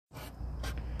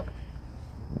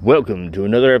Welcome to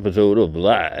another episode of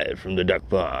Live from the Duck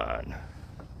Pond.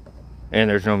 And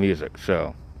there's no music,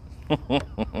 so just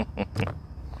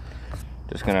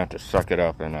gonna have to suck it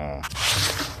up and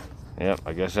yep,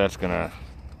 I guess that's gonna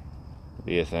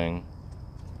be a thing.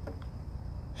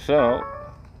 So,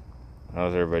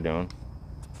 how's everybody doing?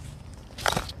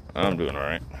 I'm doing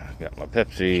alright. Got my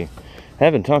Pepsi.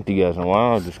 Haven't talked to you guys in a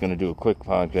while. I'm just gonna do a quick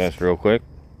podcast real quick.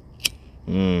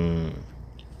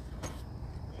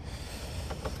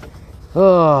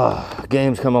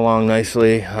 Game's come along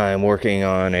nicely. I'm working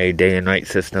on a day and night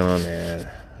system and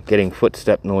getting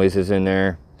footstep noises in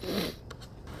there.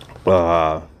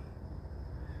 Had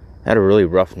a really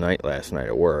rough night last night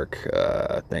at work.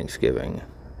 Thanksgiving.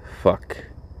 Fuck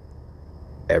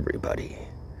everybody.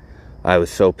 I was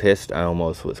so pissed I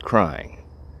almost was crying.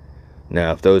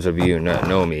 Now, if those of you who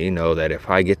know me know that if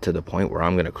I get to the point where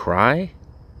I'm going to cry,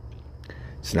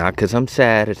 it's not because I'm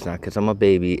sad, it's not because I'm a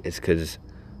baby, it's because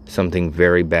something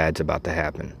very bad's about to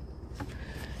happen.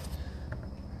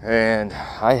 And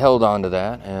I held on to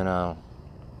that, and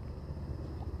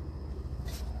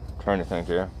trying to think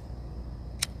here.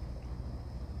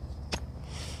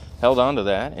 Held on to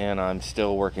that, and I'm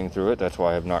still working through it. That's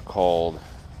why I have not called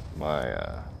my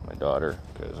daughter,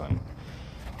 because I'm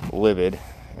livid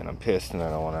and I'm pissed, and I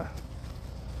don't want to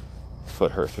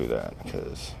put her through that,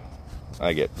 because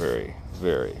I get very,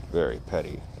 very, very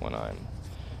petty when I'm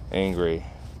angry.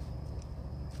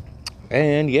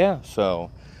 And yeah, so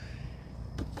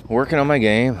working on my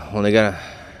game.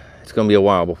 It's gonna be a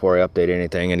while before I update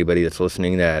anything. Anybody that's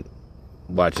listening that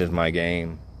watches my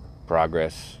game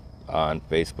progress on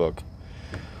Facebook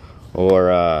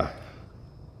or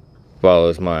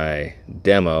follows my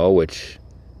demo, which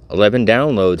 11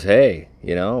 downloads. Hey,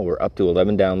 we're up to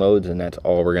 11 downloads, and that's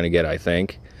all we're gonna get, I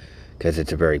think, because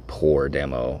it's a very poor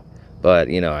demo. But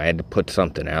I had to put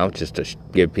something out just to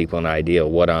give people an idea of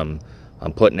what I'm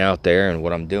putting out there and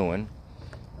what I'm doing.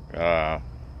 Yeah,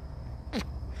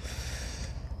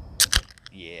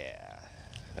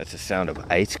 that's the sound of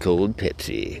ice cold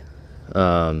Pepsi.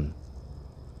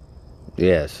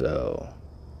 Yeah, so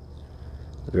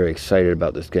very excited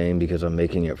about this game because I'm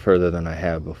making it further than I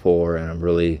have before, and I'm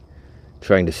really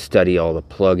trying to study all the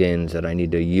plugins that I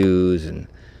need to use, and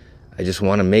I just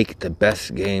want to make the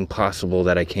best game possible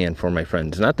that I can for my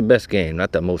friends. Not the best game,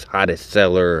 not the most hottest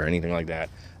seller or anything like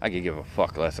that. I could give a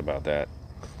fuck less about that.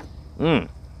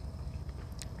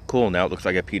 Cool, now it looks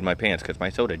like I peed my pants because my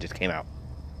soda just came out.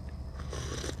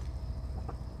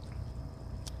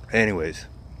 Anyways.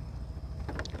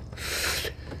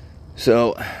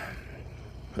 So,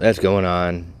 that's going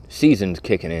on. Season's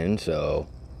kicking in, so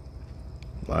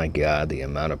my God, the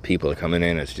amount of people coming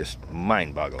in is just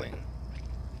mind-boggling.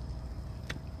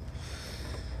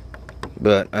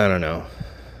 But, I don't know.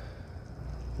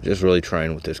 Just really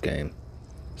trying with this game.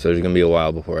 So there's going to be a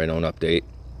while before I don't update.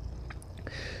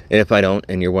 And if I don't,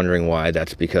 and you're wondering why,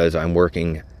 that's because I'm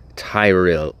working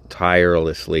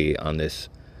tirelessly on this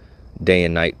day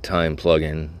and night time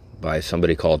plugin by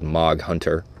somebody called Mog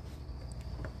Hunter,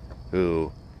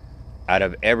 who, out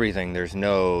of everything, there's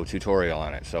no tutorial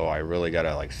on it. So I really got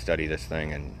to study this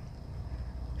thing and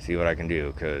see what I can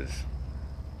do, because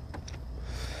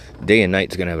day and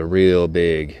night's going to have a real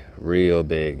big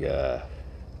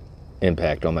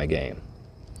impact on my game.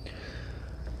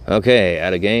 Okay,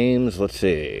 out of games, let's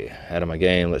see. Out of my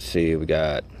game, let's see. We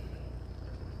got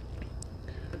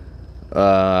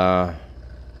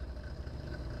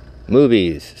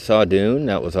movies. Saw Dune,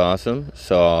 that was awesome.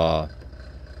 Saw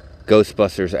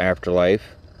Ghostbusters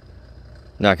Afterlife.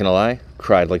 Not gonna lie,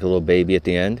 cried like a little baby at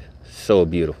the end. So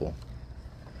beautiful.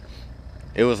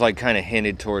 It was kind of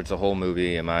hinted towards the whole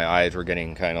movie, and my eyes were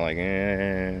getting kind of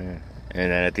and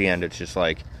then at the end it's just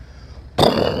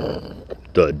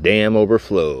the dam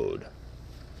overflowed,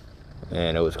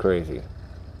 and it was crazy.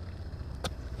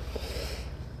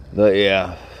 But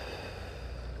yeah,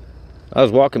 I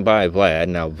was walking by Vlad.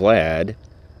 Now Vlad,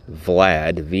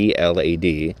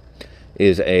 VLAD,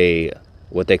 is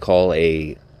what they call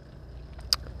a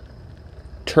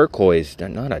turquoise,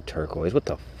 not a turquoise, what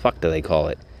the fuck do they call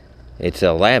it? It's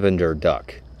a lavender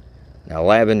duck. Now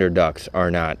lavender ducks are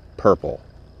not purple.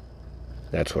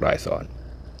 That's what I thought.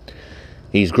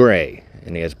 He's gray,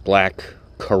 and he has black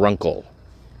caruncle,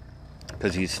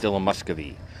 because he's still a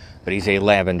Muscovy. But he's a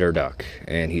lavender duck,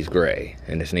 and he's gray,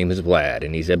 and his name is Vlad,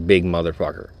 and he's a big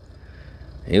motherfucker.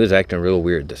 And he was acting real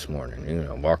weird this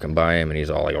morning, walking by him, and he's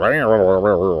all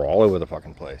all over the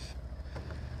fucking place.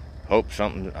 I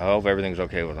hope everything's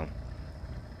okay with him.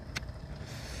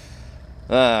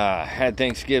 Had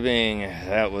Thanksgiving,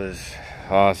 that was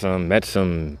awesome. Met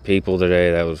some people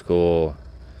today, that was cool.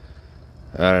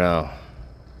 I don't know.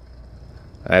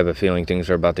 I have a feeling things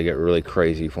are about to get really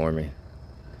crazy for me.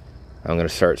 I'm going to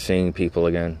start seeing people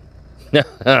again.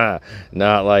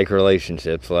 Not like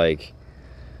relationships, like,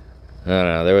 I don't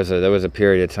know, there was a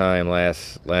period of time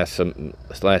last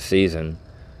season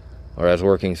where I was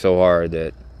working so hard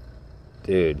that,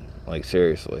 dude, like,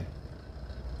 seriously,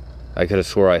 I could have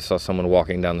swore I saw someone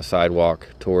walking down the sidewalk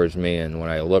towards me, and when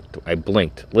I looked, I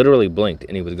blinked, literally blinked,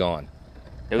 and he was gone.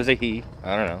 It was a he,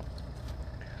 I don't know.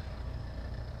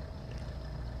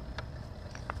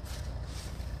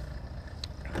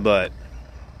 But,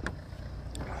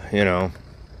 you know,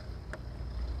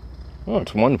 oh,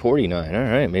 it's 1:49.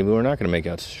 All right, maybe we're not going to make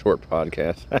a short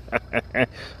podcast.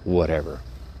 Whatever.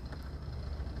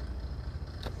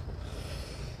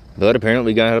 But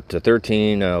apparently we got up to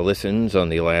 13 listens on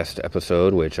the last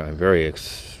episode, which I'm very I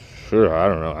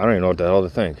don't know. I don't even know what the hell to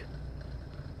think.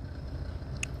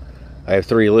 I have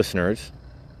 3 listeners.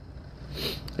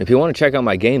 If you want to check out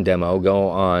my game demo, go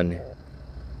on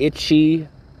itchy.io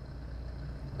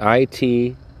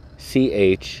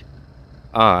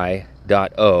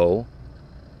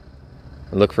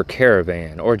and look for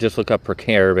Caravan, or just look up for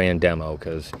Caravan demo,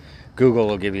 because Google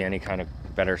will give you any kind of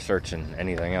better search than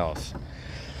anything else.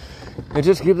 And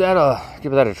just give that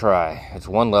a try. It's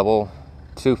 1 level,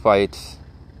 2 fights,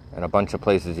 and a bunch of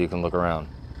places you can look around.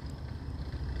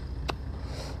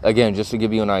 Again, just to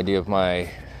give you an idea of my,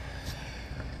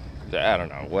 I don't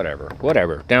know, whatever.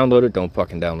 Download it, don't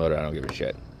fucking download it, I don't give a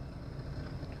shit.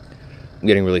 I'm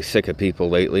getting really sick of people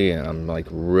lately, and I'm like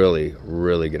really,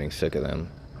 really getting sick of them.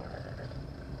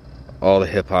 All the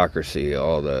hypocrisy,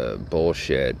 all the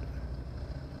bullshit.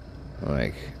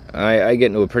 Like, I get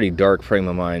into a pretty dark frame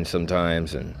of mind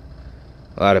sometimes, and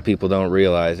a lot of people don't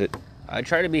realize it. I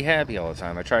try to be happy all the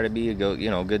time. I try to be,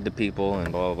 good to people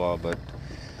and blah, blah, blah, but,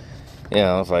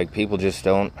 it's like people just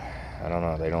don't, I don't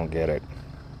know, they don't get it.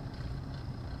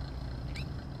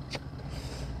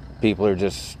 People are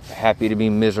just happy to be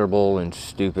miserable and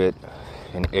stupid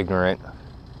and ignorant.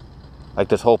 Like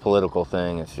this whole political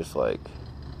thing, it's just like,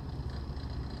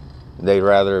 they'd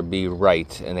rather be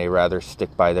right, and they rather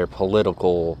stick by their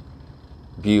political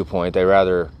viewpoint. They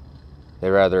rather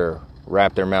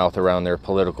wrap their mouth around their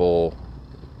political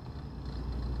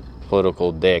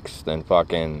dicks than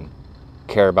fucking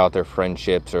care about their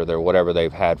friendships or their whatever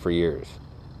they've had for years.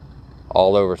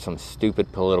 All over some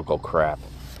stupid political crap.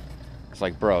 It's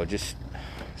like, bro, just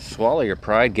swallow your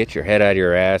pride, get your head out of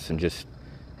your ass, and just,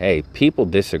 hey, people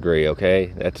disagree,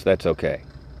 okay? That's okay.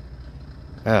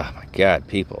 Oh my God,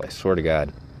 people, I swear to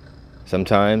God.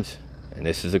 Sometimes, and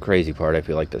this is the crazy part, I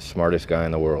feel like the smartest guy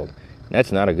in the world. And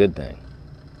that's not a good thing.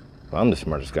 If I'm the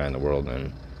smartest guy in the world,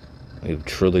 then we've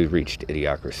truly reached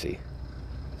idiocracy.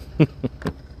 I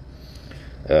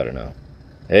don't know.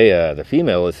 Hey, the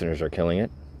female listeners are killing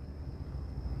it.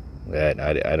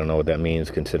 I don't know what that means,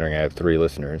 considering I have 3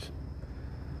 listeners.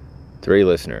 3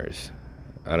 listeners.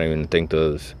 I don't even think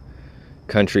those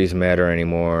countries matter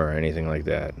anymore or anything like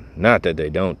that. Not that they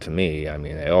don't to me. I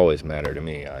mean, they always matter to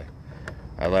me.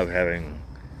 I love having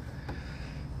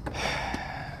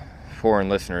foreign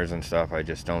listeners and stuff. I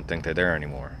just don't think they're there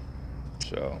anymore.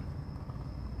 So,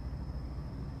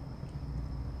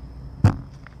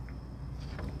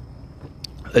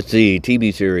 let's see,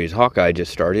 TV series Hawkeye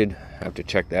just started. I have to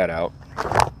check that out.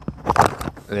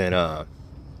 And I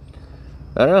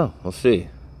don't know, we'll see.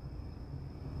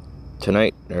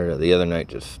 Tonight, or the other night,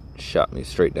 just shot me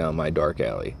straight down my dark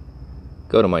alley.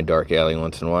 Go to my dark alley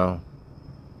once in a while,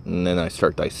 and then I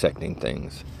start dissecting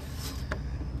things.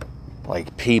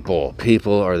 Like people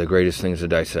are the greatest things to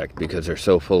dissect, because they're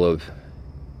so full of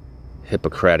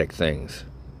Hippocratic things.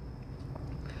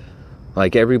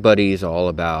 Like, everybody's all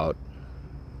about,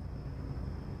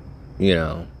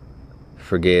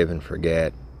 forgive and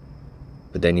forget,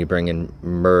 but then you bring in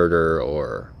murder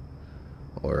or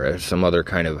some other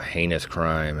kind of heinous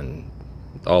crime, and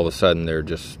all of a sudden they're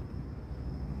just,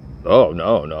 oh,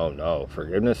 no,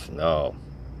 forgiveness, no,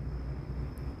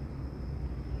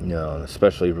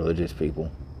 especially religious people.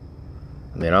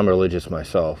 I mean, I'm religious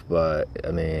myself, but,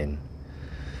 I mean,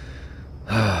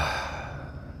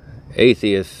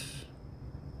 atheists,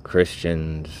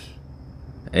 Christians,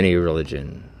 any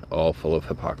religion, all full of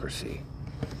hypocrisy.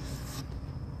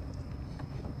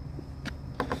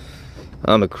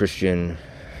 I'm a Christian.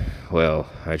 Well,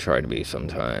 I try to be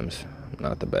sometimes. I'm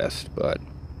not the best, but,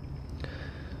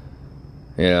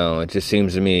 it just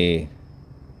seems to me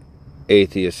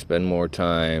atheists spend more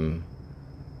time,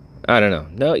 I don't know.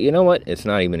 No, you know what? It's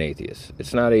not even atheists.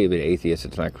 It's not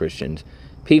not Christians.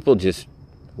 People just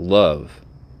love,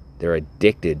 they're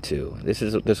addicted to. This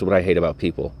is what I hate about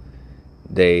people.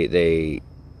 They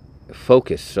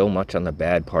focus so much on the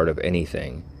bad part of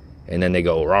anything, And then they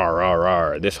go, rah, rah,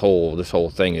 rah, this whole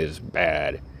thing is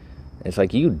bad. It's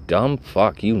like, you dumb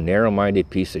fuck, you narrow-minded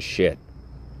piece of shit.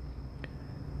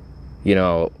 You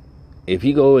know, if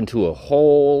you go into a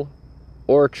whole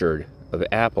orchard of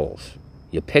apples,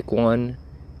 you pick one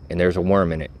and there's a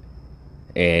worm in it.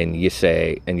 And you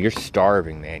say, and you're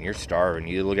starving, man, you're starving.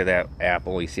 You look at that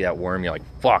apple, you see that worm, you're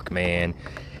like, fuck, man.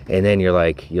 And then you're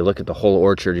like, you look at the whole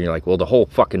orchard and you're like, well, the whole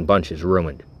fucking bunch is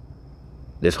ruined.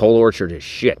 This whole orchard is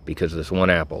shit because of this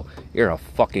one apple. You're a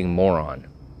fucking moron.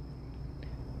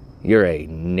 You're a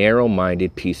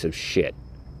narrow-minded piece of shit.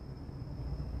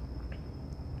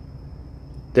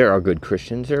 There are good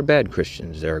Christians, there are bad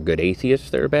Christians. There are good atheists,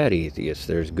 there are bad atheists.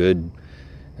 There's good,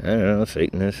 I don't know,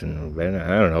 Satanists, and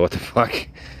I don't know what the fuck.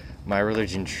 My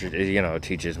religion,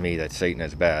 teaches me that Satan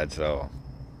is bad, so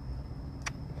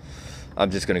I'm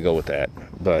just going to go with that.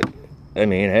 But, I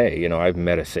mean, hey, I've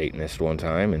met a Satanist one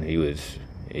time, and he was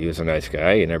a nice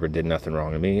guy. He never did nothing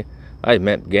wrong to me. I've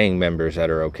met gang members that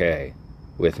are okay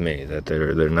with me, that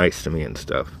they're nice to me and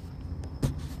stuff.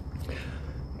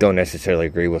 Don't necessarily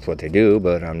agree with what they do,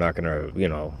 but I'm not going to,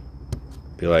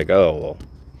 be like, oh, well,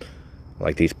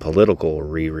 like these political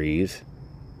Riris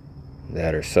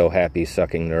that are so happy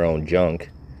sucking their own junk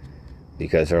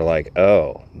because they're like,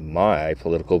 oh, my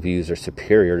political views are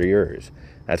superior to yours.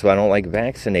 That's why I don't like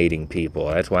vaccinating people.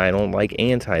 That's why I don't like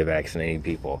anti-vaccinating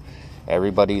people.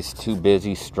 Everybody's too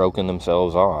busy stroking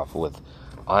themselves off with,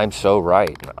 I'm so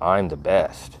right and I'm the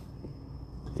best.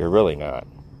 You're really not.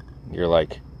 You're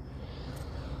like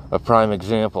a prime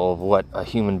example of what a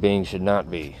human being should not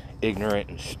be. Ignorant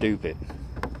and stupid.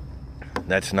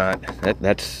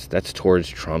 That's towards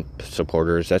Trump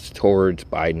supporters. That's towards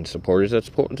Biden supporters. That's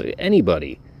towards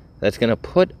anybody that's going to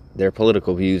put their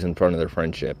political views in front of their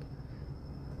friendship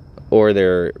or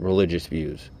their religious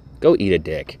views. Go eat a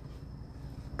dick.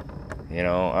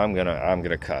 I'm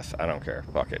gonna cuss. I don't care.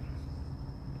 Fuck it.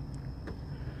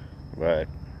 But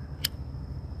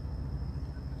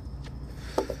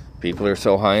people are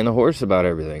so high on the horse about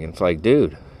everything. It's like,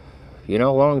 dude, a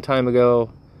long time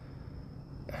ago,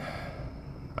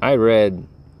 I read,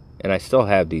 and I still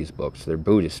have these books. They're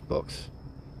Buddhist books.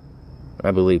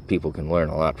 I believe people can learn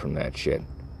a lot from that shit.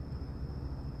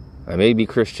 I may be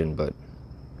Christian, but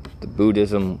the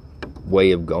Buddhism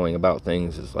way of going about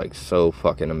things is like so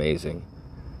fucking amazing.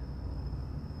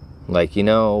 Like,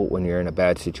 when you're in a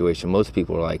bad situation, most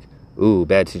people are like, ooh,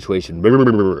 bad situation. I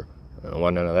don't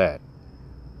want none of that.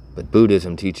 But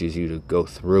Buddhism teaches you to go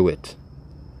through it,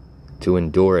 to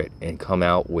endure it, and come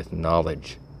out with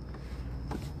knowledge.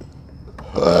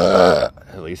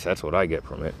 At least that's what I get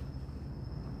from it.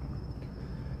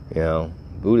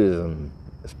 Buddhism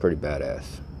is pretty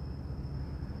badass.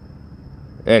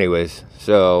 Anyways,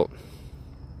 so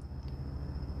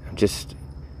I'm just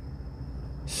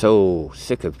so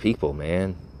sick of people,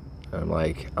 man.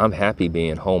 I'm happy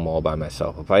being home all by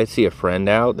myself. If I see a friend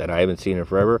out that I haven't seen in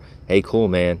forever, hey, cool,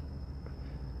 man.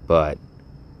 But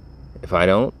if I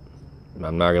don't,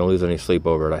 I'm not going to lose any sleep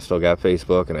over it. I still got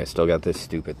Facebook, and I still got this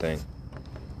stupid thing.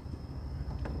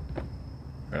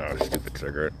 Oh, stupid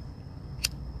cigarette.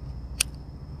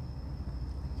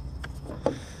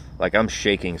 Like, I'm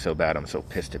shaking so bad, I'm so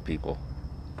pissed at people.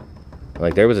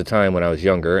 Like, there was a time when I was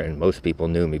younger, and most people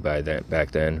knew me back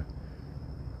then.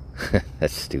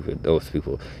 That's stupid. Those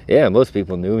people. Yeah, most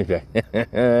people knew me back then.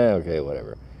 Okay,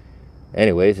 whatever.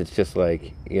 Anyways, it's just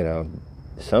like,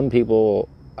 some people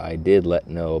I did let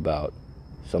know about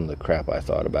some of the crap I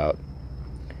thought about.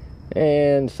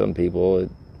 And some people, it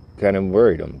kind of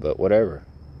worried them, but whatever.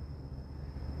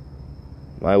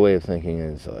 My way of thinking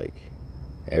is like,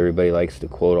 everybody likes to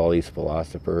quote all these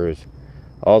philosophers.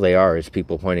 All they are is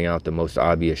people pointing out the most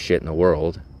obvious shit in the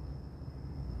world.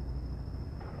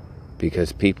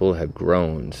 Because people have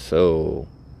grown so,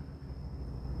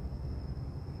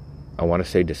 I want to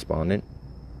say despondent.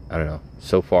 I don't know.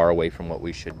 So far away from what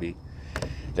we should be.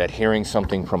 That hearing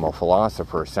something from a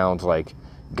philosopher sounds like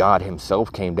God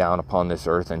himself came down upon this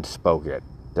earth and spoke it.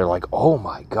 They're like, oh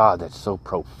my God, that's so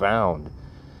profound.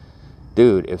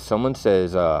 Dude, if someone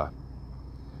says, I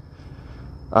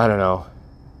don't know,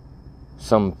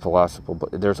 some philosopher, but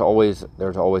there's always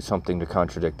something to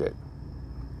contradict it.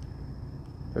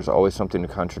 There's always something to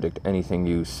contradict anything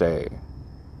you say.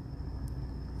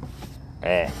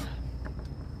 I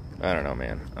don't know,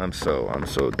 man. I'm so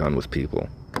done with people.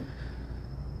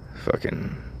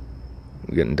 Fucking,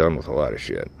 I'm getting done with a lot of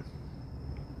shit.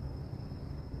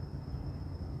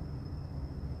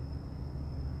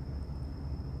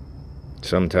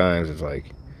 Sometimes it's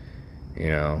like,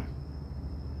 I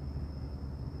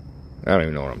don't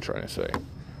even know what I'm trying to say.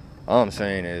 All I'm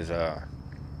saying is,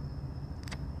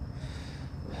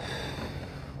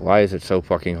 Why is it so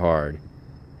fucking hard?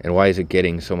 And why is it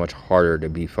getting so much harder to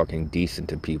be fucking decent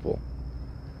to people?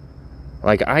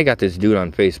 Like, I got this dude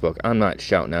on Facebook. I'm not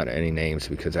shouting out any names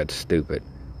because that's stupid.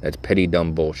 That's petty,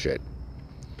 dumb bullshit.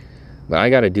 But I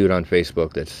got a dude on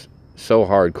Facebook that's so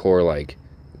hardcore, like,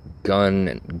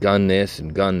 gun this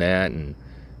and gun that, and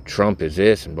Trump is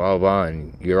this and blah, blah,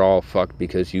 and you're all fucked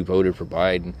because you voted for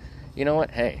Biden. You know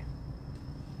what? Hey.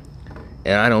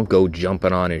 And I don't go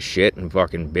jumping on his shit and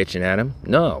fucking bitching at him.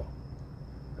 No.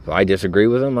 If I disagree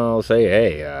with him, I'll say,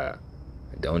 hey, I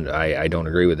don't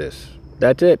agree with this.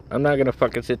 That's it. I'm not going to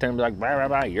fucking sit there and be like, blah, blah,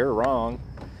 blah, you're wrong.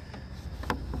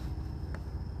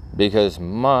 Because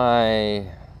my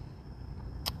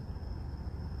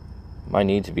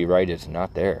need to be right is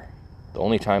not there. The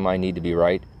only time I need to be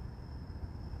right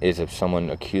is if someone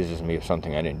accuses me of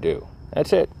something I didn't do.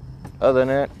 That's it. Other than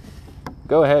that,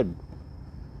 go ahead.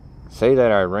 Say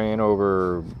that I ran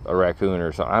over a raccoon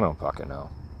or something. I don't fucking know.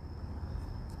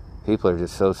 People are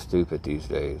just so stupid these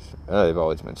days. They've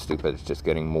always been stupid. It's just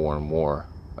getting more and more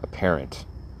apparent.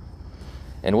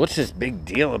 And what's this big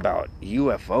deal about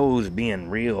UFOs being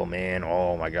real, man?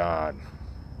 Oh my God.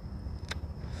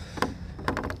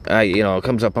 It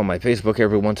comes up on my Facebook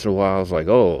every once in a while. It's like,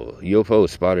 oh, UFO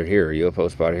spotted here, UFO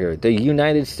spotted here. The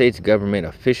United States government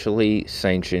officially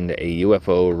sanctioned a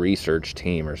UFO research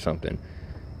team or something.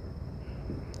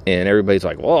 And everybody's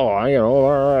like, well,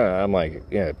 I'm like,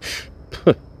 yeah,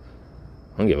 I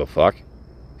don't give a fuck.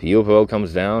 If a UFO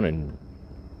comes down and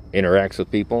interacts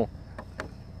with people,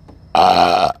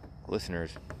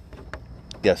 listeners,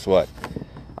 guess what?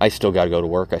 I still got to go to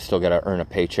work. I still got to earn a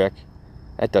paycheck.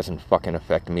 That doesn't fucking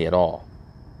affect me at all.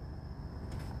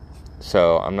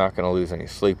 So I'm not going to lose any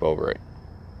sleep over it.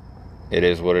 It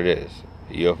is what it is.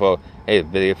 The UFO, hey,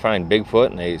 if they find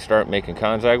Bigfoot and they start making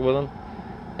contact with them,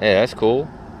 hey, that's cool.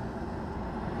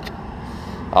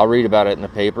 I'll read about it in the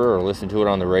paper or listen to it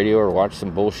on the radio or watch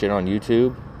some bullshit on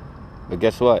YouTube. But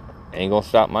guess what? Ain't gonna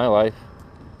stop my life.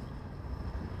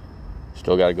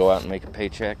 Still gotta go out and make a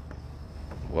paycheck.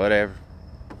 Whatever.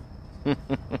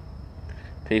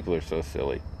 People are so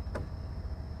silly.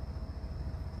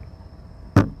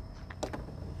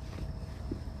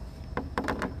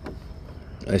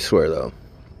 I swear though.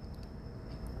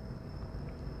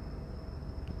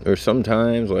 There's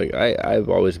sometimes, like, I've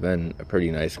always been a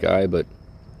pretty nice guy, but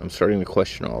I'm starting to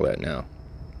question all that now.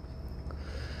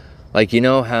 Like, you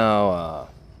know how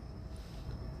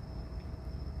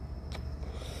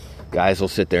guys will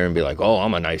sit there and be like, oh,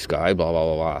 I'm a nice guy, blah, blah,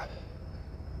 blah, blah.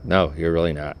 No, you're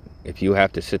really not. If you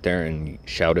have to sit there and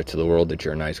shout it to the world that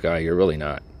you're a nice guy, you're really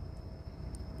not.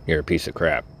 You're a piece of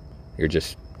crap. You're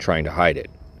just trying to hide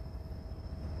it.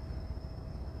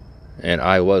 And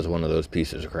I was one of those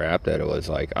pieces of crap that it was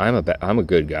like, I'm a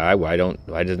good guy. Why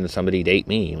doesn't somebody date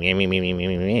me?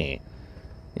 Me.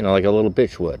 You know, like a little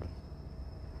bitch would.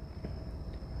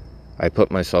 I put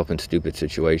myself in stupid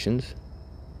situations,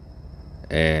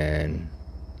 and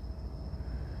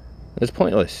it's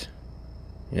pointless.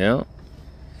 You know,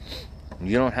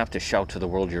 you don't have to shout to the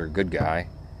world you're a good guy.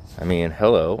 I mean,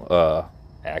 hello,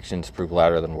 actions prove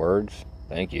louder than words.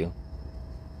 Thank you.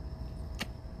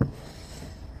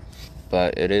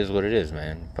 But it is what it is,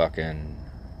 man. Fucking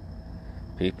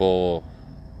people.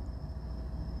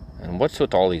 And what's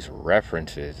with all these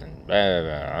references and blah,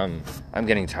 blah, blah. I'm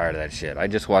getting tired of that shit. I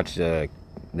just watched the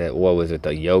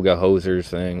Yoga Hosers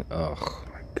thing. Oh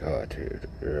my God, dude.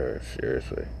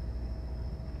 Seriously.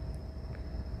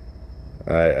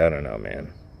 I don't know,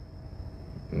 man.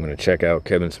 I'm gonna check out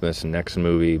Kevin Smith's next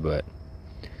movie, but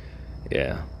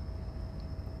yeah.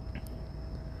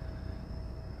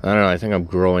 I don't know, I think I'm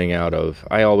growing out of...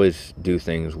 I always do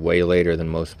things way later than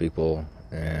most people,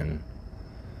 and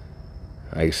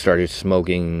I started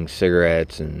smoking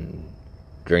cigarettes and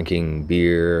drinking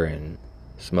beer and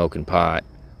smoking pot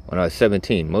when I was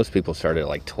 17. Most people started at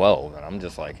like 12, and I'm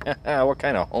just like, what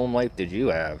kind of home life did you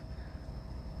have?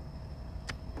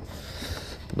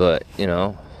 But, you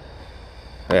know,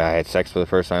 yeah, I had sex for the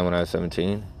first time when I was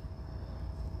 17.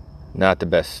 Not the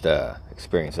best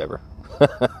experience ever.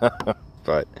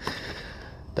 But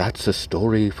that's a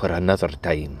story for another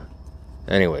time.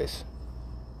 Anyways,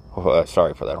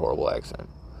 sorry for that horrible accent.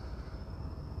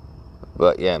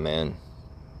 But yeah, man,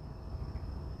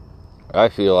 I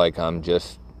feel like I'm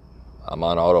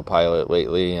on autopilot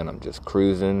lately, and I'm just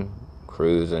cruising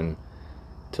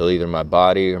till either my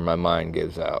body or my mind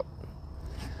gives out.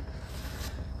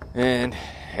 And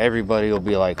everybody will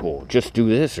be like, well, just do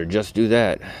this or just do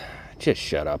that. Just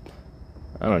shut up.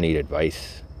 I don't need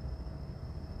advice.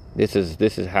 This is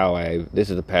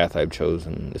the path I've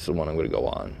chosen. This is what I'm going to go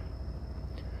on.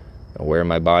 I'll wear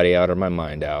my body out or my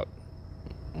mind out.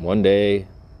 One day,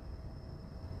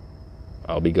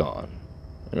 I'll be gone.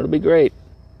 And it'll be great.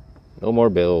 No more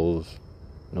bills,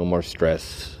 no more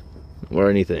stress, or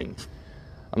anything.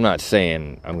 I'm not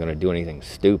saying I'm going to do anything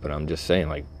stupid. I'm just saying,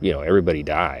 like, everybody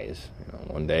dies.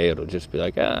 One day it'll just be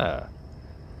like, I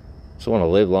just want to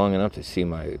live long enough to see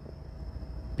my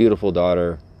beautiful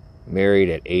daughter married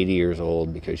at 80 years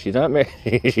old, because she's not married.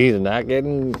 She's not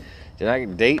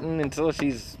dating until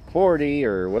she's 40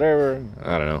 or whatever.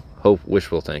 I don't know.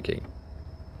 Wishful thinking.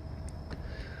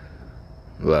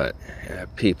 But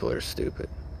people are stupid.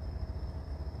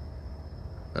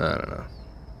 I don't know.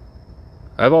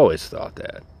 I've always thought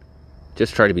that.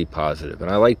 Just try to be positive. And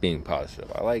I like being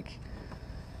positive. I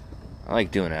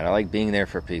like doing that. I like being there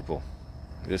for people.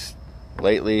 Just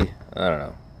lately, I don't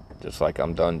know. Just like,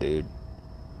 I'm done, dude.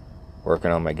 Working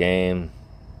on my game.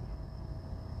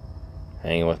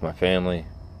 Hanging with my family.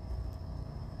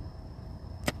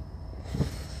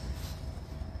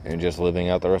 And just living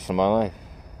out the rest of my life.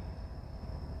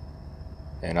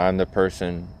 And I'm the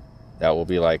person that will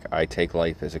be like, I take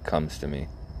life as it comes to me.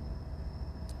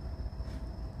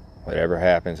 Whatever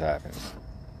happens, happens.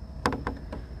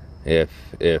 If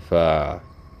I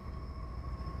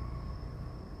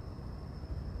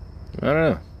don't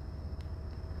know.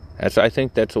 I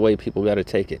think that's the way people got to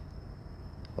take it.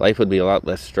 Life would be a lot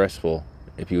less stressful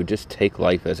if you would just take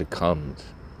life as it comes.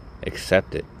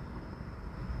 Accept it.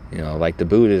 Like the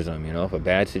Buddhism, if a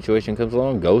bad situation comes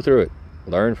along, go through it.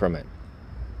 Learn from it.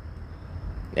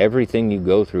 Everything you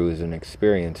go through is an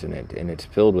experience in it, and it's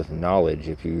filled with knowledge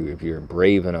if you're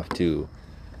brave enough to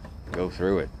go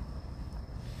through it.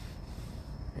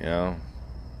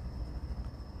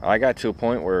 I got to a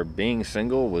point where being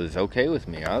single was okay with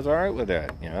me. I was alright with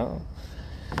that,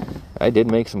 I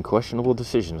did make some questionable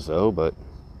decisions though, but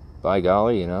by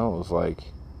golly, it was like,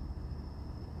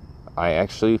 I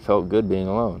actually felt good being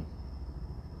alone.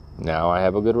 Now I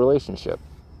have a good relationship,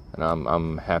 and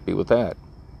I'm happy with that.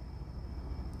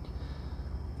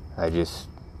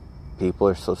 People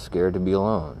are so scared to be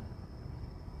alone.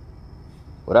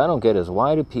 What I don't get is,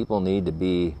 why do people need to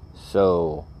be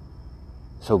so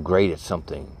great at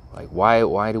something? Like,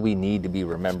 why do we need to be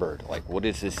remembered? Like, what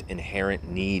is this inherent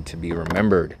need to be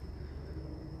remembered?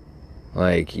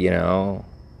 Like, you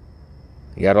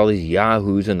got all these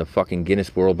yahoos in the fucking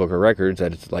Guinness World Book of Records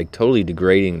that it's like totally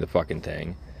degrading the fucking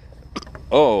thing.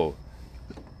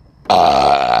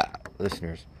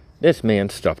 Listeners, this man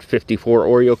stuffed 54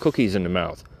 Oreo cookies in the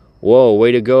mouth. Whoa,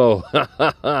 way to go.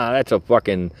 That's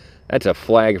a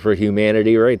flag for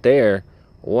humanity right there.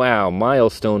 Wow,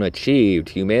 milestone achieved.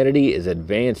 Humanity is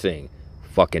advancing.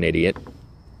 Fucking idiot.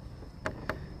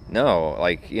 No,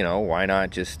 why not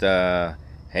just,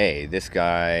 hey, this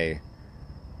guy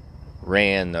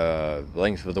ran the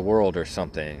length of the world or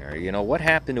something? Or, what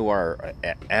happened to our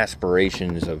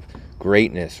aspirations of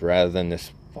greatness rather than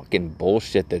this fucking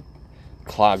bullshit that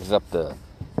clogs up the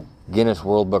Guinness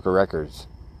World Book of Records?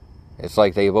 It's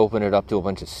like they've opened it up to a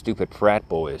bunch of stupid frat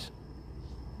boys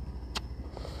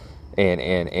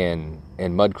and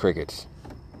mud crickets.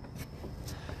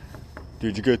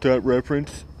 Did you get that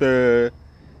reference?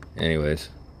 Anyways,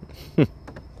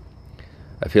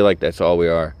 I feel like that's all we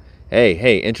are.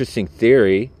 Hey, interesting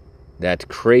theory. That's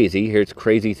crazy. Here's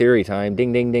crazy theory time.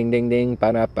 Ding, ding, ding, ding, ding.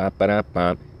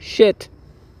 Ba-da-ba-ba-da-ba. Shit.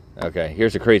 Okay,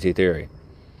 here's a crazy theory.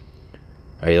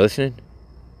 Are you listening?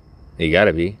 You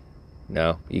gotta be.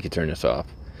 No, you can turn this off.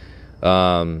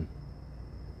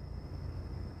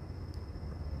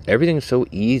 Everything's so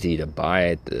easy to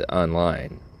buy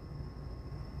online.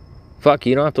 Fuck,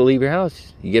 you don't have to leave your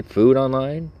house. You get food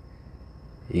online.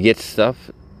 You get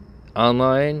stuff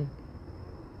online.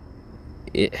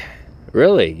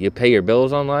 Really? You pay your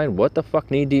bills online? What the fuck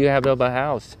need do you have of a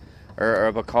house or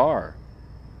of a car?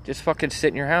 Just fucking sit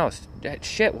in your house.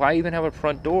 Shit, why even have a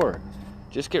front door?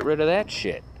 Just get rid of that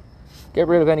shit. Get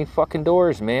rid of any fucking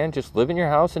doors, man. Just live in your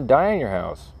house and die in your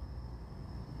house.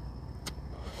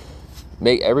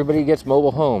 Everybody gets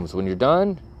mobile homes. When you're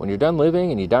done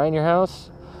living and you die in your house,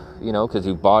 because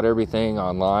you've bought everything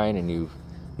online and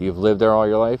you've lived there all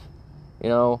your life,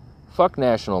 fuck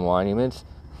national monuments,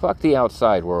 fuck the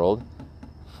outside world,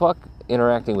 fuck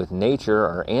interacting with nature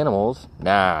or animals.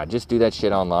 Nah, just do that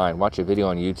shit online. Watch a video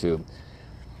on YouTube.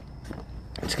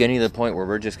 It's getting to the point where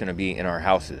we're just going to be in our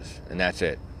houses, and that's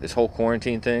it. This whole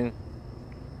quarantine thing,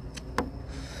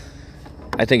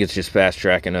 I think it's just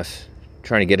fast-tracking us,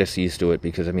 trying to get us used to it,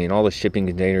 because, all the shipping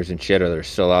containers and shit that are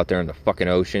still out there in the fucking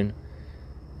ocean,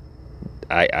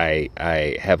 I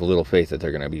have little faith that they're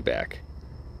going to be back.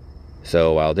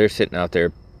 So while they're sitting out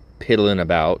there piddling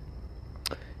about,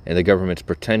 and the government's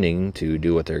pretending to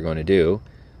do what they're going to do,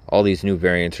 all these new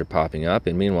variants are popping up,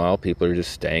 and meanwhile, people are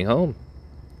just staying home.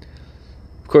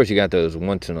 Of course, you got those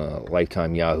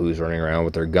once-in-a-lifetime yahoos running around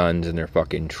with their guns and their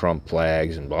fucking Trump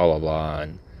flags and blah, blah, blah.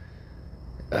 And,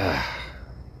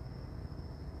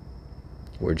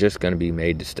 we're just going to be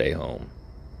made to stay home.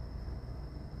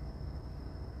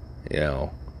 You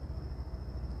know,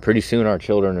 pretty soon our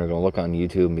children are going to look on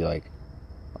YouTube and be like,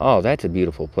 oh, that's a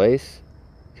beautiful place.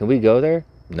 Can we go there?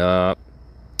 Nah,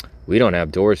 we don't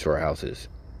have doors to our houses.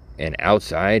 And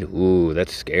outside, ooh,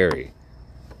 that's scary.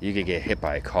 You could get hit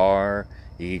by a car.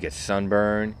 You could get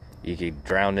sunburned. You could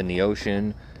drown in the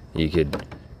ocean. You could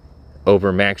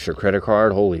overmax your credit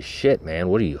card. Holy shit, man.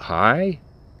 What are you, high?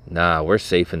 Nah, we're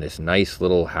safe in this nice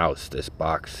little house, this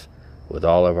box, with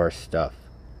all of our stuff.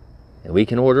 And we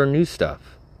can order new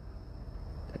stuff.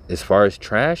 As far as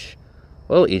trash,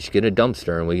 we'll each get a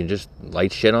dumpster and we can just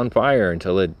light shit on fire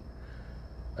until it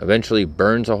eventually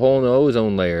burns a hole in the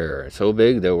ozone layer so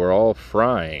big that we're all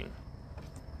frying.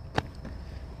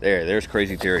 There's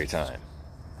crazy theory time.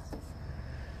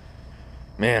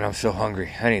 Man, I'm so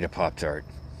hungry. I need a Pop-Tart.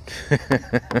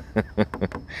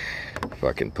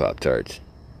 Fucking Pop-Tarts.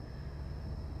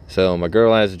 So my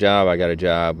girl has a job, I got a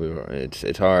job.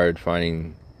 It's hard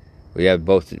finding. We have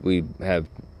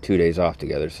 2 days off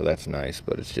together, so that's nice,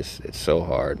 but it's so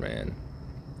hard, man.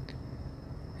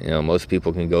 You know, most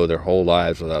people can go their whole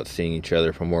lives without seeing each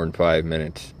other for more than 5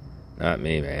 minutes. Not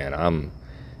me, man.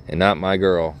 And not my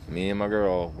girl. Me and my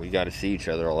girl, we got to see each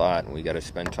other a lot, and we got to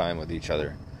spend time with each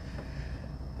other.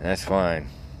 And that's fine.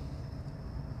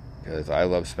 Because I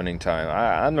love spending time.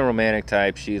 I'm the romantic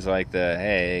type. She's like the,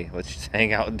 hey, let's just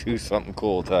hang out and do something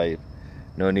cool type.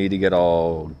 No need to get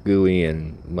all gooey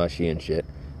and mushy and shit.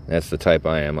 That's the type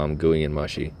I am. I'm gooey and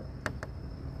mushy.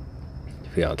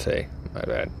 Fiance. My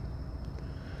bad.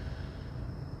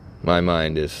 My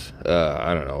mind is,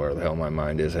 I don't know where the hell my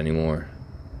mind is anymore.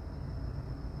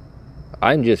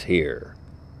 I'm just here.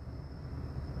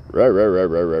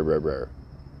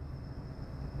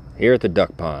 Here at the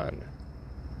duck pond.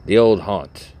 The old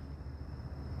haunt.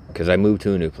 Because I moved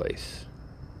to a new place.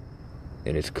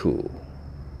 And it's cool.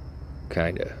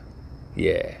 Kinda.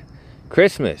 Yeah.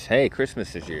 Christmas. Hey,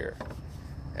 Christmas is here.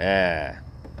 Ah.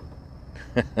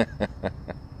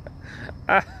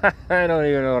 I don't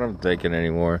even know what I'm thinking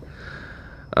anymore.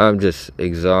 I'm just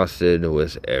exhausted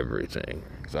with everything.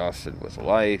 Exhausted with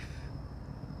life.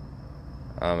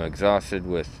 I'm exhausted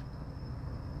with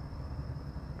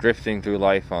drifting through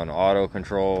life on auto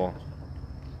control.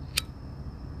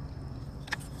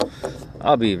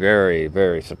 I'll be very,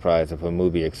 very surprised if a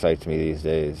movie excites me these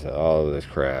days. All of this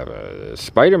crap.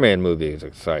 Spider-Man movie is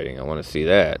exciting. I want to see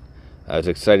that. I was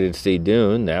excited to see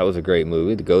Dune. That was a great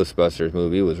movie. The Ghostbusters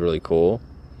movie was really cool.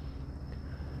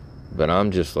 But I'm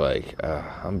just like,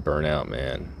 I'm burnt out,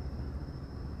 man.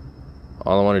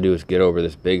 All I want to do is get over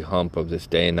this big hump of this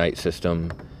day and night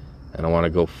system. And I want to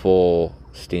go full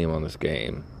steam on this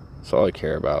game. That's all I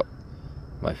care about.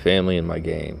 My family and my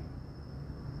game.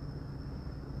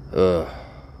 Ugh.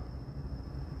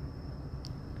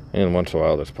 And once in a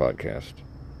while, this podcast.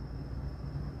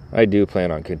 I do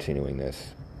plan on continuing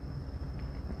this.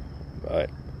 But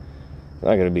it's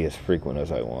not going to be as frequent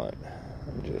as I want.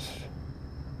 I'm just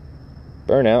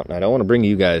burnt out, and I don't want to bring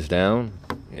you guys down,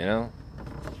 you know?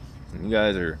 You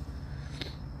guys are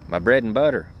my bread and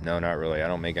butter. No, not really. I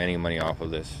don't make any money off of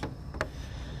this.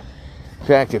 In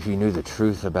fact, if you knew the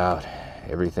truth about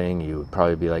everything, you would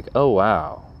probably be like, oh,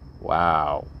 wow.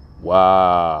 Wow.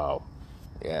 Wow.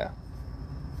 Yeah.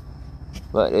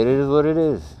 But it is what it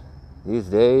is. These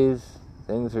days,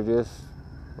 things are just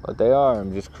what they are.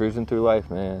 I'm just cruising through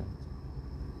life, man.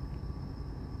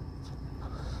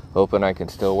 Hoping I can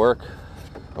still work.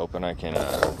 Hoping I can,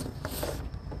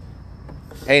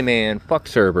 Hey, man, fuck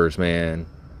servers, man.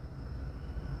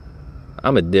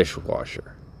 I'm a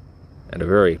dishwasher at a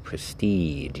very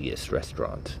prestigious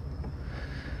restaurant.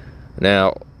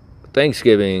 Now,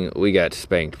 Thanksgiving, we got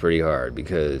spanked pretty hard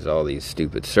because all these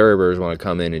stupid servers want to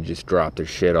come in and just drop their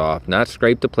shit off. Not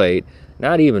scrape the plate.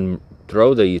 Not even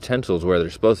throw the utensils where they're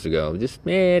supposed to go. Just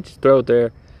throw it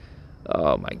there.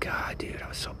 Oh, my God, dude. I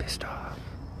was so pissed off.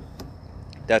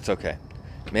 That's okay.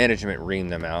 Management reamed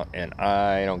them out, and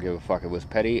I don't give a fuck. It was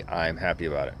petty. I'm happy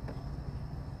about it.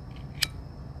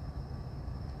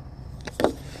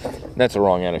 That's a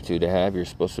wrong attitude to have. You're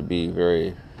supposed to be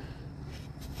very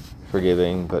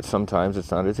forgiving, but sometimes it's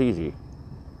not as easy.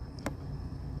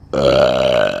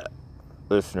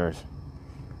 Listeners.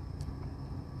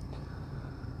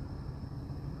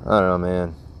 I don't know,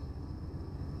 man.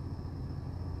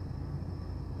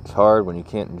 It's hard when you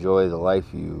can't enjoy the life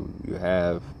you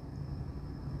have.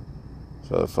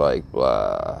 So it's like,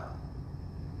 blah.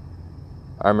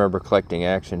 I remember collecting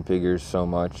action figures so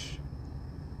much.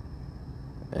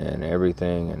 and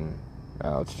everything, and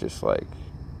now it's just like,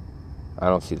 I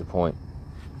don't see the point.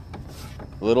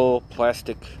 Little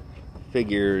plastic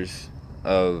figures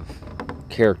of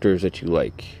characters that you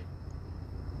like.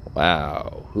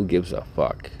 Wow, who gives a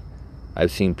fuck?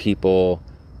 I've seen people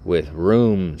with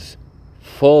rooms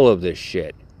full of this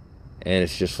shit, and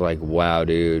it's just like, wow,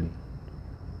 dude,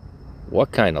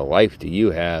 what kind of life do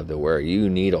you have to where you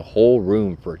need a whole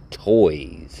room for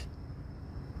toys?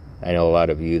 I know a lot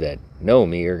of you that know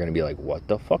me are going to be like, what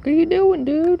the fuck are you doing,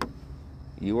 dude?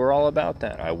 You were all about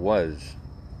that. I was.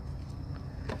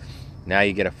 Now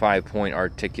you get a 5-point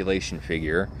articulation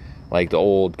figure, like the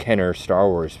old Kenner Star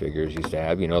Wars figures used to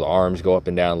have. You know, the arms go up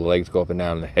and down, the legs go up and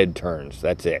down, and the head turns.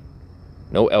 That's it.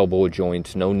 No elbow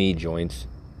joints, no knee joints,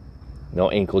 no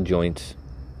ankle joints.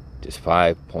 Just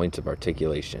 5 points of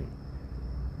articulation.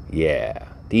 Yeah.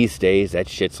 These days, that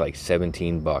shit's like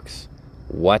 $17.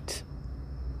 What?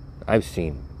 I've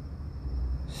seen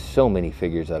so many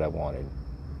figures that I wanted.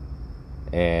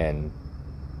 And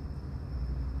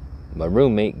my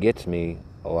roommate gets me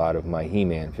a lot of my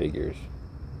He-Man figures,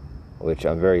 which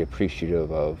I'm very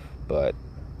appreciative of, but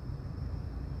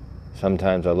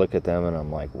sometimes I look at them and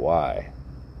I'm like, why?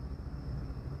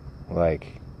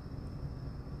 Like,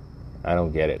 I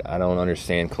don't get it. I don't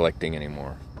understand collecting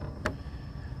anymore.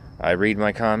 I read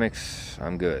my comics,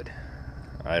 I'm good.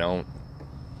 I don't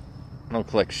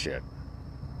collect shit.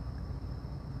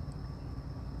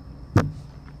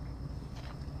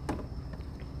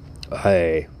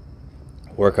 I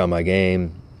work on my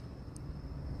game,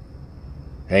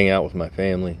 hang out with my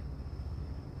family,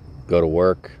 go to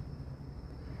work,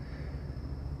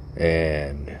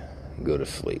 and go to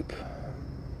sleep.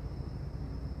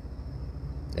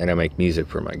 And I make music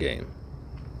for my game.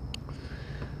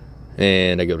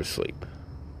 And I go to sleep.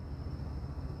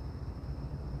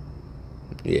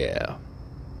 Yeah.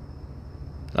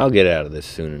 I'll get out of this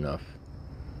soon enough.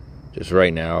 Just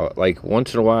right now, like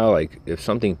once in a while, like if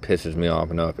something pisses me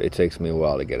off enough, it takes me a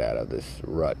while to get out of this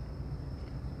rut.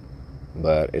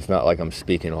 But it's not like I'm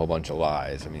speaking a whole bunch of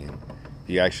lies. I mean, if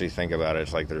you actually think about it,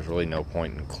 it's like there's really no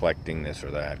point in collecting this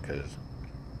or that, because,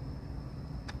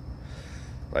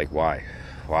 like, why?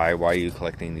 Why are you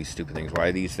collecting these stupid things? Why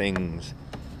are these things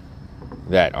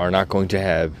that are not going to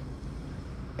have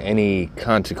any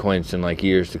consequence in like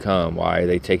years to come, why are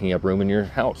they taking up room in your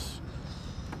house?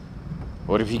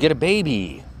 What if you get a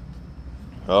baby?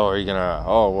 Oh,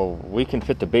 well, we can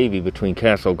fit the baby between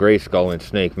Castle Grayskull and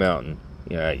Snake Mountain.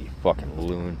 Yeah, you fucking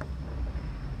loon.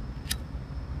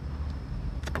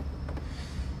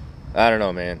 I don't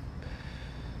know, man.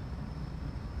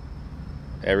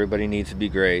 Everybody needs to be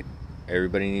great.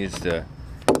 Everybody needs to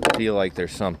feel like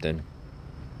there's something.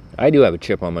 I do have a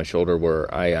chip on my shoulder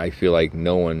where I feel like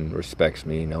no one respects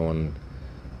me. No one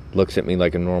looks at me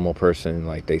like a normal person.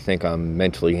 Like they think I'm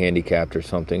mentally handicapped or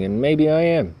something. And maybe I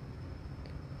am.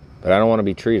 But I don't want to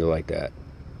be treated like that.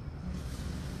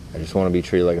 I just want to be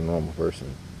treated like a normal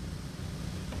person.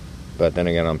 But then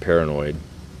again, I'm paranoid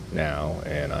now.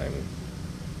 And I'm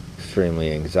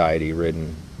extremely anxiety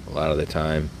ridden a lot of the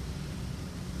time.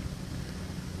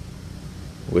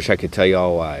 Wish I could tell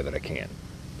y'all why, but I can't.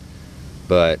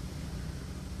 But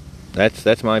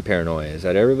that's my paranoia, is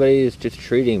that everybody is just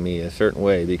treating me a certain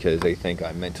way because they think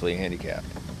I'm mentally handicapped.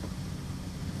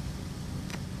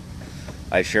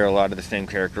 I share a lot of the same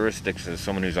characteristics as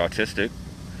someone who's autistic.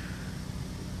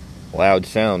 Loud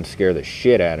sounds scare the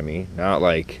shit out of me. Not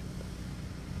like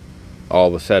all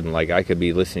of a sudden, like I could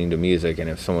be listening to music and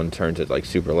if someone turns it like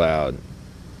super loud,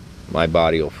 my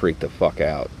body will freak the fuck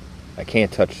out. I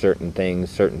can't touch certain things,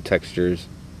 certain textures.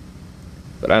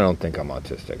 But I don't think I'm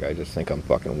autistic. I just think I'm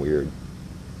fucking weird.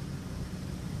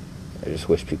 I just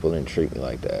wish people didn't treat me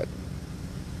like that.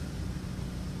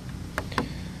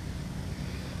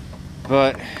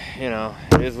 But, you know,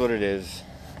 it is what it is.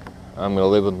 I'm going to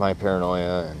live with my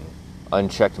paranoia and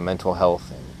unchecked mental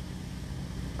health and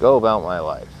go about my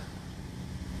life.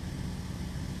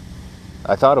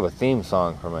 I thought of a theme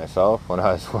song for myself when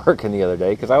I was working the other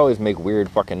day, because I always make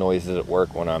weird fucking noises at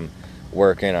work when I'm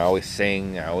working. I always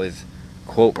sing. I always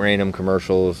quote random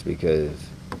commercials, because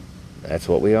that's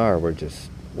what we are. We're just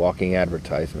walking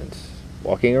advertisements,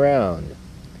 walking around.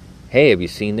 Hey, have you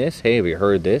seen this? Hey, have you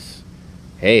heard this?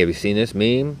 Hey, have you seen this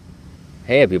meme?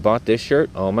 Hey, have you bought this shirt?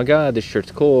 Oh my god, this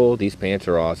shirt's cool. These pants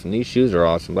are awesome. These shoes are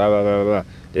awesome. Blah, blah, blah, blah.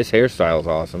 This hairstyle's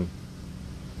awesome.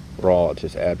 We're all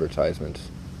just advertisements,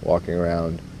 walking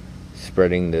around,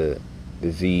 spreading the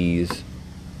disease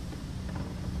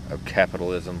of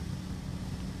capitalism.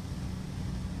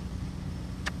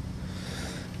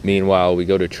 Meanwhile, we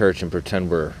go to church and pretend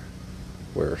we're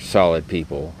solid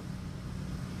people.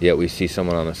 Yet we see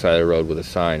someone on the side of the road with a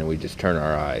sign and we just turn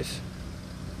our eyes.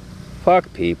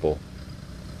 Fuck people.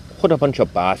 What a bunch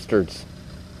of bastards.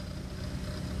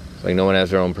 It's like no one has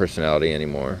their own personality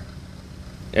anymore.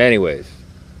 Anyways.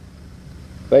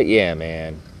 But yeah,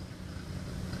 man.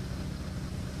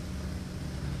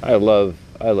 I love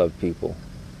people.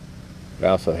 But I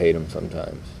also hate them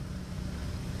sometimes.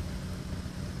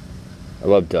 I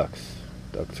love ducks.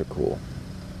 Ducks are cool.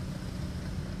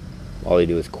 All they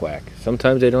do is quack.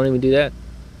 Sometimes they don't even do that.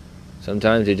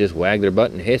 Sometimes they just wag their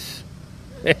butt and hiss.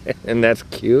 And that's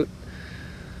cute.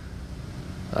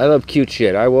 I love cute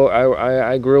shit.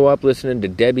 I grew up listening to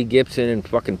Debbie Gibson and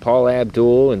fucking Paula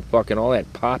Abdul and fucking all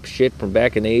that pop shit from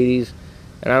back in the 80s.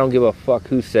 And I don't give a fuck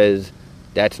who says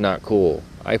that's not cool.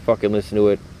 I fucking listen to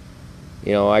it.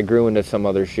 You know, I grew into some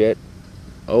other shit.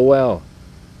 Oh well.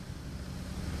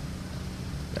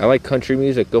 I like country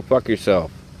music. Go fuck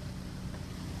yourself.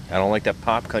 I don't like that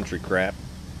pop country crap.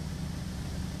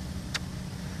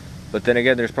 But then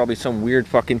again, there's probably some weird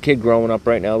fucking kid growing up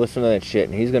right now listening to that shit,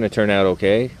 and he's gonna turn out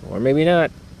okay. Or maybe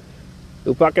not.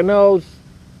 Who fucking knows?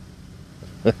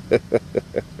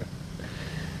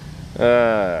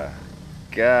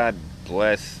 God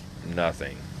bless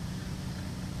nothing.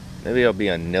 Maybe I'll be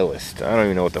a nihilist. I don't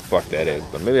even know what the fuck that is,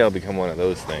 but maybe I'll become one of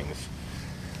those things.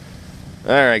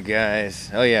 Alright,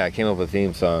 guys. Oh yeah, I came up with a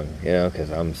theme song, you know,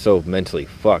 because I'm so mentally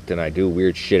fucked and I do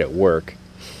weird shit at work.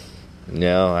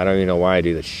 No, I don't even know why I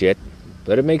do the shit.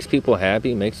 But it makes people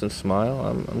happy, makes them smile.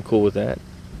 I'm cool with that.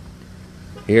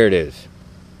 Here it is.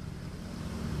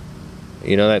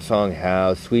 You know that song,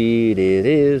 How Sweet It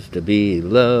Is to Be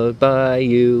Loved by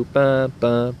You. Ba,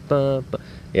 ba, ba, ba.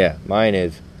 Yeah, mine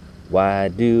is, why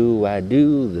do I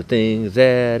do the things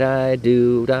that I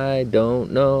do? I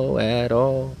don't know at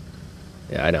all.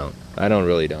 Yeah, I don't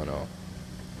really don't know.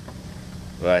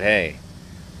 But hey.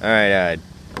 Alright,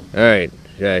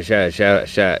 not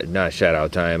shout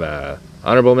out time,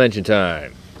 honorable mention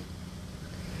time.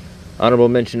 Honorable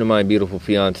mention to my beautiful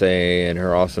fiance and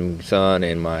her awesome son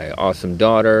and my awesome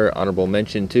daughter. Honorable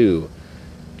mention to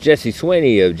Jesse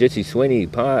Swinney of Jesse Swinney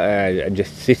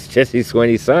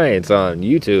Science on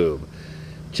YouTube.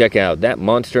 Check out That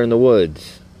Monster in the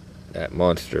Woods. That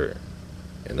Monster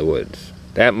in the Woods.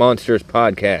 That Monsters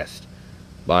podcast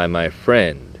by my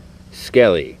friend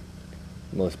Skelly.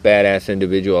 Most badass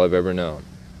individual I've ever known,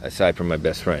 aside from my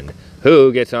best friend.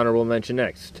 Who gets honorable mention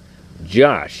next?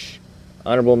 Josh.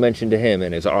 Honorable mention to him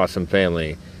and his awesome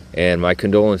family. And my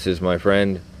condolences, my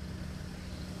friend.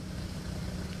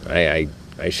 I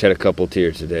shed a couple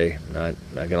tears today. Not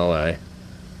gonna lie.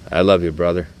 I love you,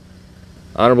 brother.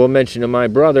 Honorable mention to my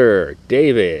brother,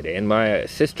 David, and my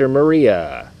sister,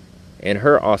 Maria, and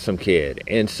her awesome kid,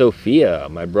 and Sophia,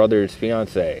 my brother's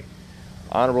fiance.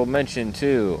 Honorable mention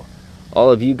to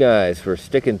all of you guys for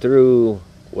sticking through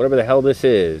whatever the hell this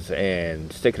is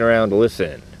and sticking around to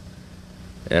listen.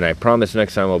 And I promise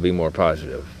next time I'll be more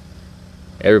positive.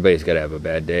 Everybody's got to have a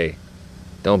bad day.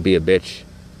 Don't be a bitch.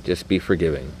 Just be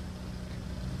forgiving.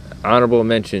 Honorable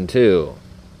mention to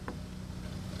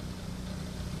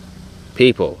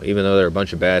people, even though they're a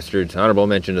bunch of bastards. Honorable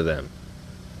mention to them.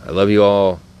 I love you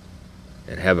all.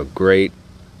 And have a great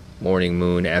morning,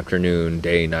 moon, afternoon,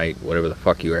 day, night, whatever the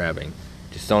fuck you are having.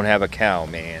 Just don't have a cow,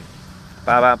 man.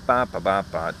 Ba ba ba ba ba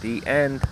ba. The end.